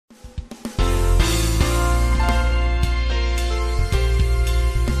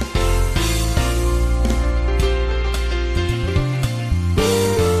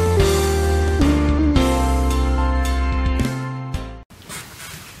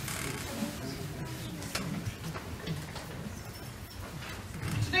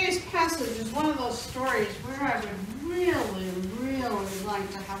passage is one of those stories where I would really, really like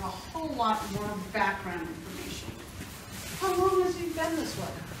to have a whole lot more background information. How long has he been this way?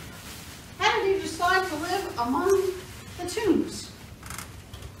 How did he decide to live among the tombs?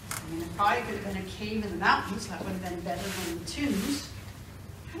 I mean, it probably could have been a cave in the mountains. That would have been better than the tombs.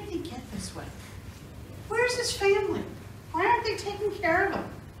 How did he get this way? Where's his family? Why aren't they taking care of him?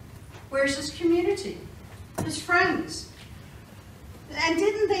 Where's his community? His friends? And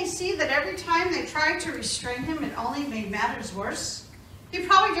didn't they see that every time they tried to restrain him, it only made matters worse? He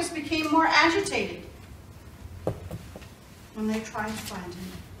probably just became more agitated when they tried to find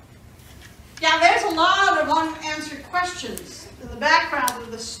him. Yeah, there's a lot of unanswered questions in the background of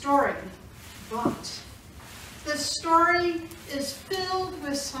the story, but this story is filled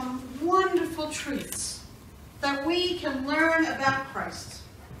with some wonderful truths that we can learn about Christ.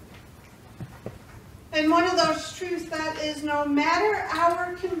 And one of those truths that is, no matter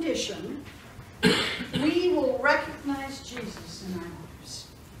our condition, we will recognize Jesus in our lives.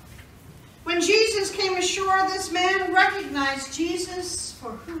 When Jesus came ashore, this man recognized Jesus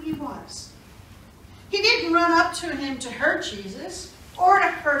for who he was. He didn't run up to him to hurt Jesus or to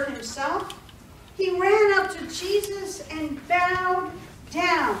hurt himself. He ran up to Jesus and bowed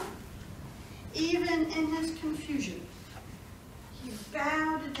down, even in his confusion. He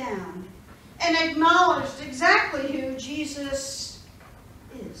bowed down and acknowledged exactly who Jesus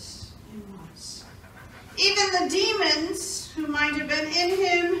is and was. Even the demons who might have been in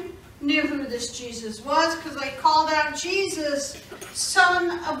him knew who this Jesus was, because they called out, Jesus,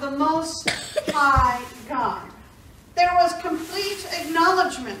 Son of the Most High God. There was complete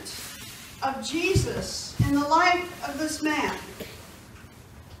acknowledgement of Jesus in the life of this man.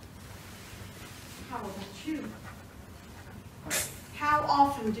 How about you? How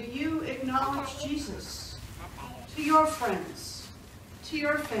often do you acknowledge Jesus to your friends, to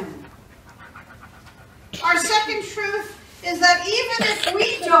your family? Our second truth is that even if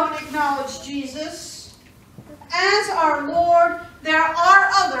we don't acknowledge Jesus as our Lord, there are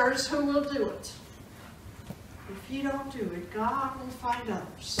others who will do it. If you don't do it, God will find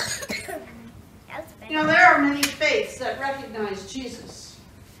others. You know, there are many faiths that recognize Jesus.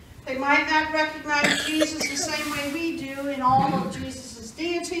 They might not recognize Jesus the same way we do in all of Jesus'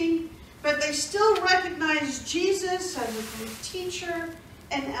 deity, but they still recognize Jesus as a great teacher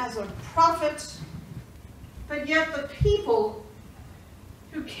and as a prophet. But yet the people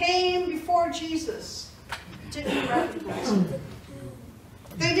who came before Jesus didn't recognize him.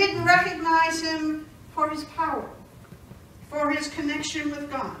 They didn't recognize him for his power, for his connection with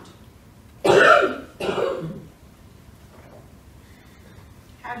God.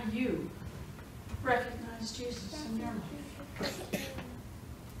 How do you recognize Jesus in your life?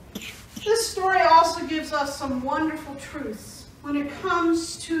 This story also gives us some wonderful truths when it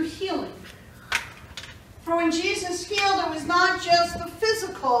comes to healing. For when Jesus healed, it was not just the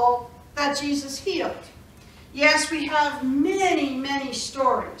physical that Jesus healed. Yes, we have many, many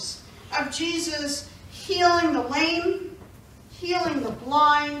stories of Jesus healing the lame, healing the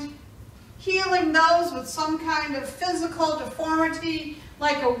blind, healing those with some kind of physical deformity,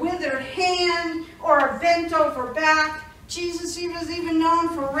 like a withered hand or a bent over back. Jesus was even known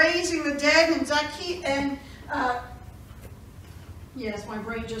for raising the dead, and Zacchaeus, and yes, my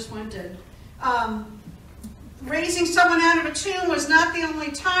brain just went dead. Raising someone out of a tomb was not the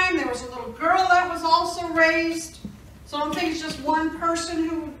only time. There was a little girl that was also raised. So I don't think it's just one person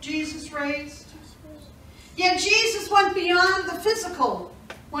who Jesus raised. Yet Jesus went beyond the physical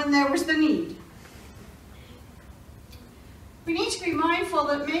when there was the need. We need to be mindful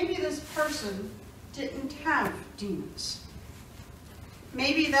that maybe this person didn't have demons.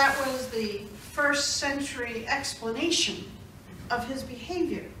 Maybe that was the first century explanation of his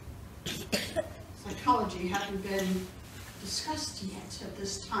behavior. Psychology hadn't been discussed yet at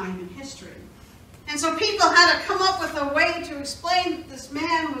this time in history. And so people had to come up with a way to explain that this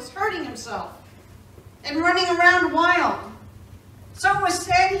man was hurting himself and running around wild. So it was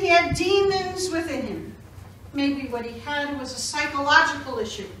said he had demons within him. Maybe what he had was a psychological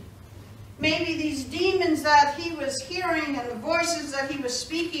issue. Maybe these demons that he was hearing and the voices that he was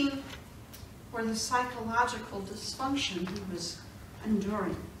speaking were the psychological dysfunction he was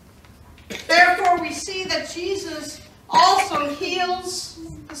enduring. Therefore, we see that Jesus also heals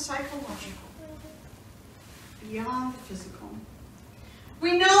the psychological, beyond the physical.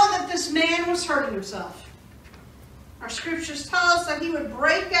 We know that this man was hurting himself. Our scriptures tell us that he would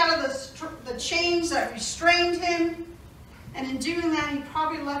break out of the chains that restrained him, and in doing that, he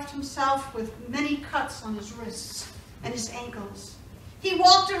probably left himself with many cuts on his wrists and his ankles. He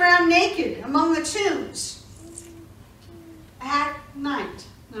walked around naked among the tombs at night,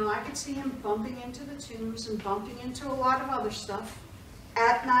 Now, I could see him bumping into the tombs and bumping into a lot of other stuff.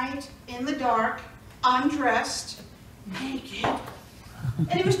 At night, in the dark, undressed, naked.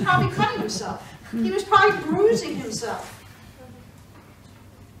 And he was probably cutting himself. He was probably bruising himself.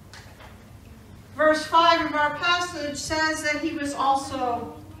 Verse 5 of our passage says that he was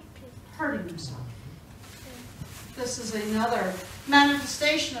also hurting himself. This is another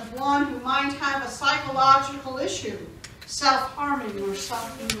manifestation of one who might have a psychological issue, self-harming or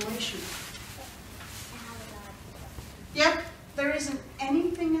self-mutilation. Yet, there isn't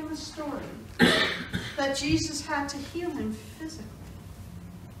anything in the story that Jesus had to heal him physically.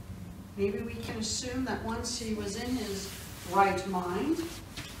 Maybe we can assume that once he was in his right mind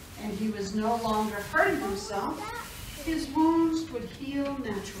and he was no longer hurting himself, his wounds would heal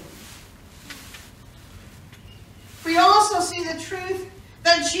naturally. We also see the truth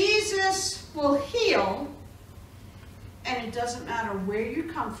that Jesus will heal, and it doesn't matter where you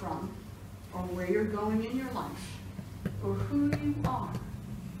come from or where you're going in your life or who you are,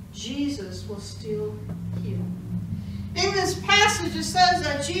 Jesus will still heal. In this passage it says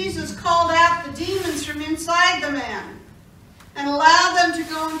that Jesus called out the demons from inside the man and allowed them to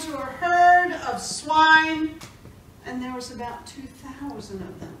go into a herd of swine, and there was about 2,000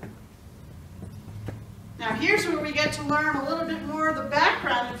 of them. Now here's where we get to learn a little bit more of the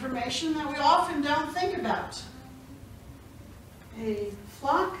background information that we often don't think about. A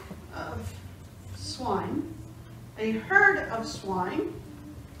flock of swine, a herd of swine.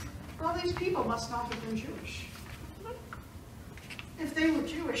 Well, these people must not have been Jewish. If they were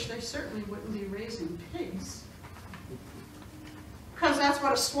Jewish, they certainly wouldn't be raising pigs. Because that's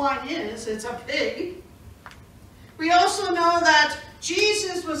what a swine is, it's a pig. We also know that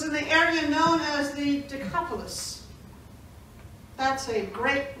Jesus was in the area known as the Decapolis. That's a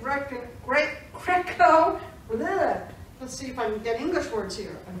let's see if I can get English words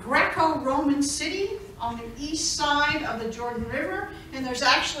here. A Greco-Roman city on the east side of the Jordan River. And there's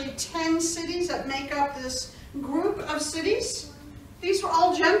actually 10 cities that make up this group of cities. These were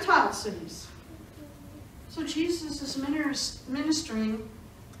all Gentile cities. So Jesus is ministering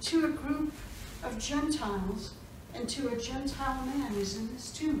to a group of Gentiles and to a Gentile man who's in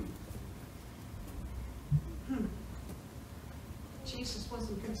this tomb. Jesus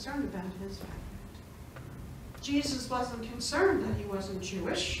wasn't concerned about his background. Jesus wasn't concerned that he wasn't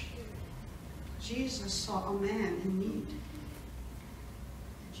Jewish. Jesus saw a man in need.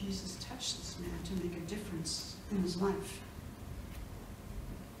 Jesus touched this man to make a difference in his life.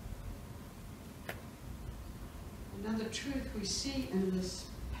 Another truth we see in this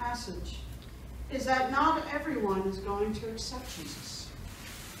passage is that not everyone is going to accept Jesus.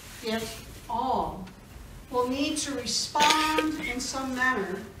 Yet all will need to respond in some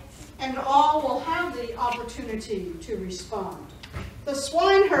manner, and all will have the opportunity to respond. The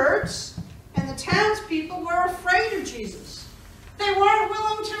swineherds and the townspeople were afraid of Jesus. They weren't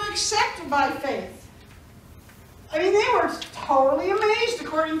willing to accept it by faith. I mean, they were totally amazed,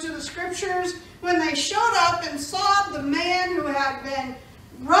 according to the scriptures, when they showed up and saw the man who had been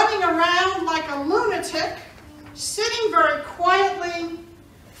running around like a lunatic, sitting very quietly,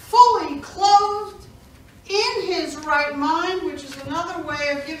 fully clothed, in his right mind, which is another way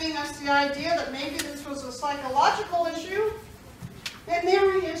of giving us the idea that maybe this was a psychological issue. And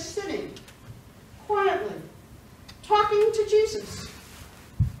there he is sitting, quietly, talking to Jesus.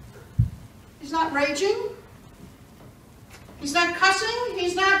 He's not raging. He's not cussing.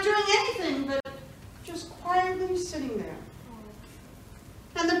 He's not doing anything but just quietly sitting there.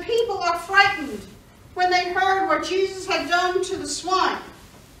 And the people are frightened when they heard what Jesus had done to the swine.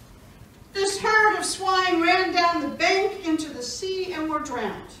 This herd of swine ran down the bank into the sea and were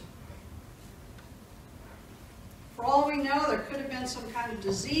drowned. For all we know, there could have been some kind of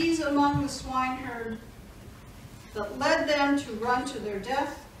disease among the swineherd that led them to run to their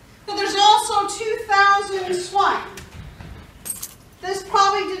death. But there's also 2,000 swine. This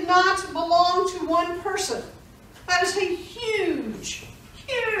probably did not belong to one person. That is a huge,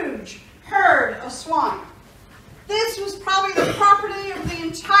 huge herd of swine. This was probably the property of the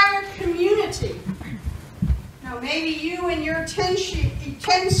entire community. Now, maybe you and your 10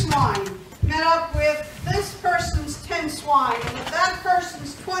 swine met up with this person's 10 swine and with that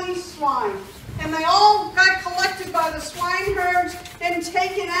person's 20 swine. And they all got collected by the swineherds and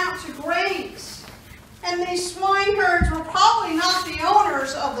taken out to graze. And these swineherds were probably not the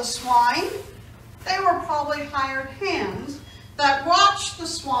owners of the swine. They were probably hired hands that watched the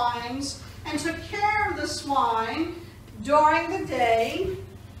swines and took care of the swine during the day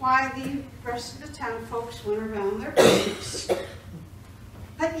while the rest of the town folks went around their business.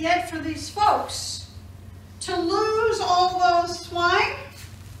 But yet for these folks to lose all those swine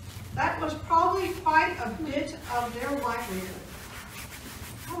That was probably quite a bit of their livelihood.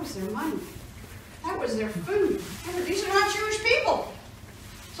 That was their money. That was their food. Remember, these are not Jewish people.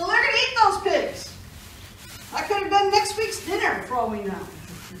 So they're going to eat those pigs. That could have been next week's dinner, for all we know.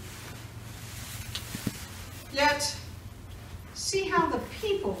 Yet, see how the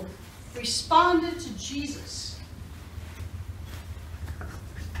people responded to Jesus.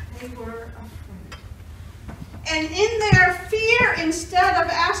 They were afraid. And in their fear, instead of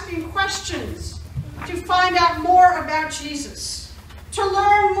asking questions to find out more about Jesus, to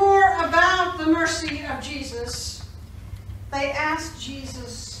learn more about the mercy of Jesus, they asked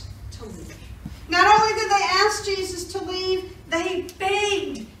Jesus to leave. Not only did they ask Jesus to leave, they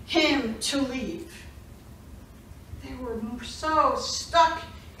begged him to leave. They were so stuck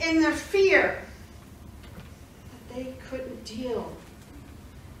in their fear that they couldn't deal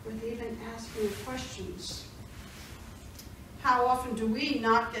with even asking questions. How often do we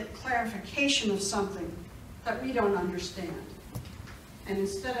not get clarification of something that we don't understand? And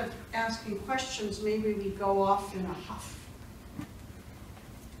instead of asking questions, maybe we go off in a huff.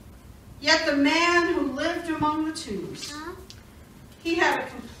 Yet the man who lived among the tombs, he had a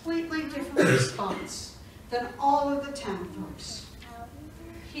completely different response than all of the town folks.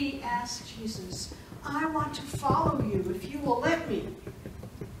 He asked Jesus, I want to follow you if you will let me.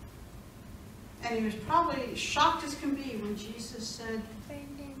 And he was probably shocked as can be when Jesus said,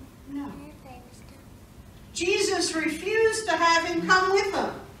 no. Jesus refused to have him come with him.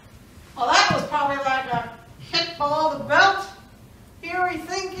 Well, that was probably like a hit below the belt. Here he's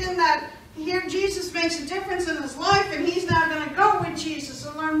thinking that here Jesus makes a difference in his life and he's now going to go with Jesus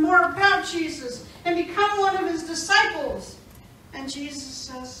and learn more about Jesus and become one of his disciples. And Jesus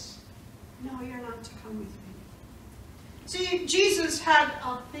says, no, you're not to come with me. See, Jesus had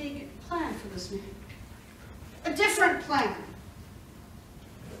a big plan for this man. A different plan.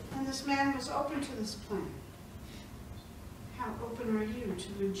 And this man was open to this plan. How open are you to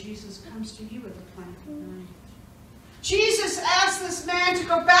when Jesus comes to you with a plan? Jesus asked this man to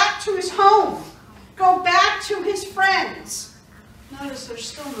go back to his home. Go back to his friends. Notice there's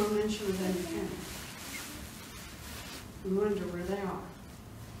still no mention of any family. We wonder where they are.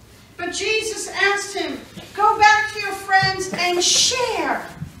 But Jesus asked him, go back to your friends and share.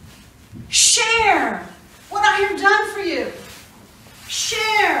 Share what I have done for you.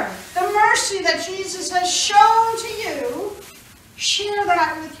 Share the mercy that Jesus has shown to you. Share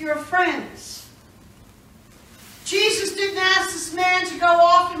that with your friends. Jesus didn't ask this man to go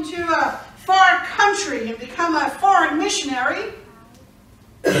off into a far country and become a foreign missionary.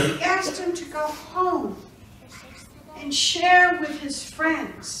 He asked him to go home and share with his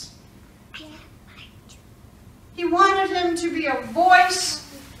friends. He wanted him to be a voice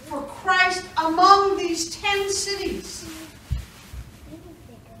for Christ among these 10 cities.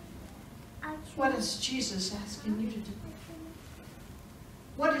 What is Jesus asking you to do?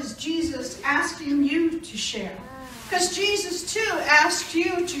 What is Jesus asking you to share? Because Jesus too asked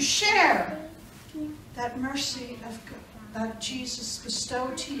you to share that mercy of God that Jesus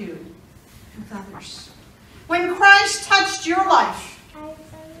bestowed to you with others. When Christ touched your life,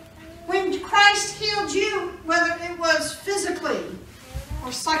 when Christ healed you, whether it was physically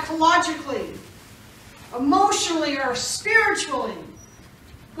or psychologically, emotionally or spiritually,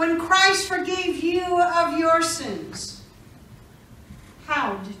 when Christ forgave you of your sins,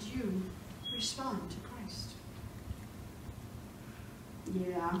 how did you respond to Christ?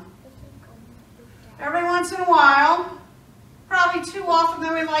 Yeah. Every once in a while, probably too often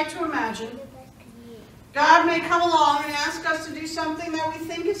than we like to imagine, God may come along and ask us to do something that we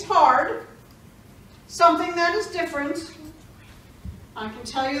think is hard, something that is different. I can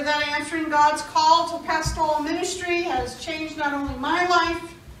tell you that answering God's call to pastoral ministry has changed not only my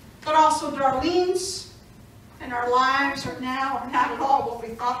life, but also Darlene's, and our lives are now not at all what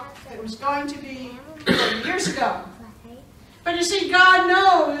we thought it was going to be 40 years ago. But you see, God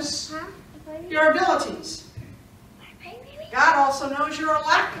knows your abilities. God also knows your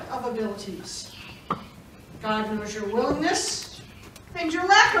lack of abilities. God knows your willingness and your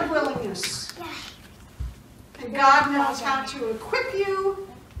lack of willingness. And God knows how to equip you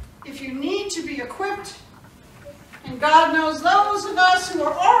if you need to be equipped. And God knows those of us who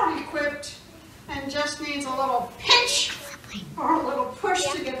are already equipped and just needs a little pinch or a little push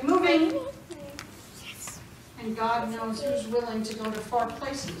to get moving. And God knows who's willing to go to far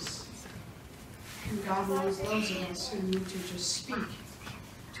places. And God knows those of us who need to just speak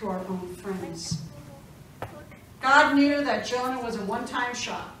to our own friends. God knew that Jonah was a one-time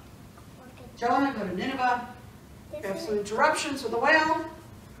shot. Jonah, go to Nineveh. We have some interruptions with the whale.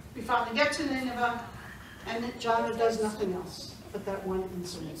 We finally get to Nineveh, and Jonah does nothing else. but that one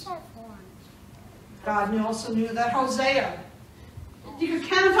incident. God also knew that Hosea, you could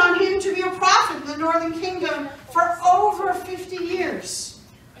count on him to be a prophet in the northern kingdom for over 50 years.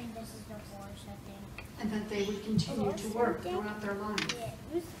 And that they would continue to work throughout their lives.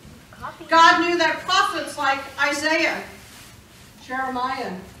 God knew that prophets like Isaiah,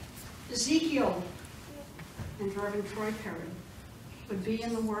 Jeremiah, Ezekiel, and Reverend Troy Perry would be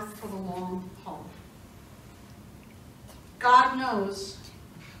in the work for the long haul. God knows,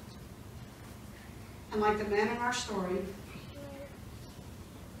 and like the man in our story,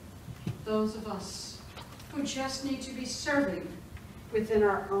 those of us who just need to be serving within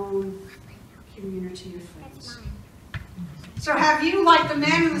our own community of friends. So have you, like the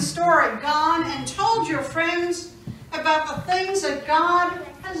man in the story, gone and told your friends about the things that God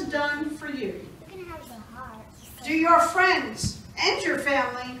has done for you? Do your friends and your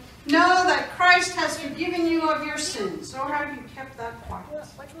family know that Christ has forgiven you of your sins? Or have you kept that quiet,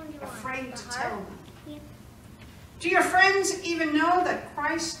 afraid to tell them? Do your friends even know that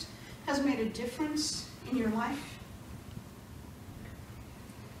Christ has made a difference in your life?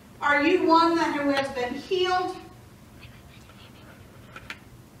 Are you one who has been healed?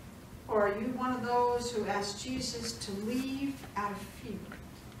 Or are you one of those who asked Jesus to leave out of fear?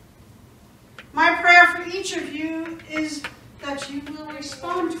 My prayer for each of you is that you will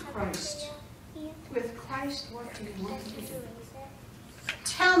respond to Christ with, Christ, what do you want to do?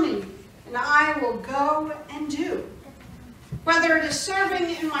 Tell me, and I will go and do. Whether it is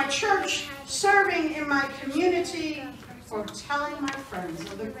serving in my church, serving in my community, or telling my friends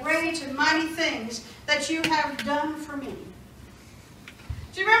of the great and mighty things that you have done for me.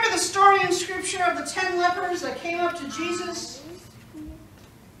 Do you remember the story in Scripture of the 10 lepers that came up to Jesus?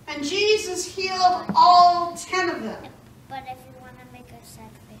 And Jesus healed all 10 of them. But if you want to make a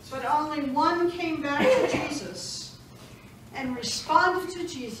sacrifice. But only one came back to Jesus and responded to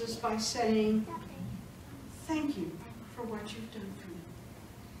Jesus by saying, thank you for what you've done for me.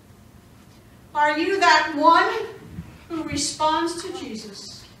 Are you that one who responds to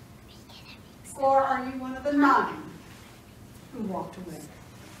Jesus? Or are you one of the 9 who walked away?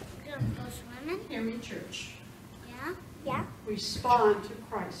 You're going to go swimming? Hear me, church. Yeah? Yeah. Respond to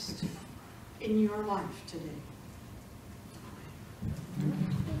Christ in your life today.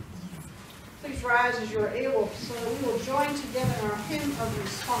 Please rise as you are able, so we will join together in our hymn of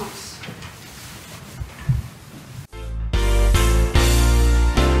response.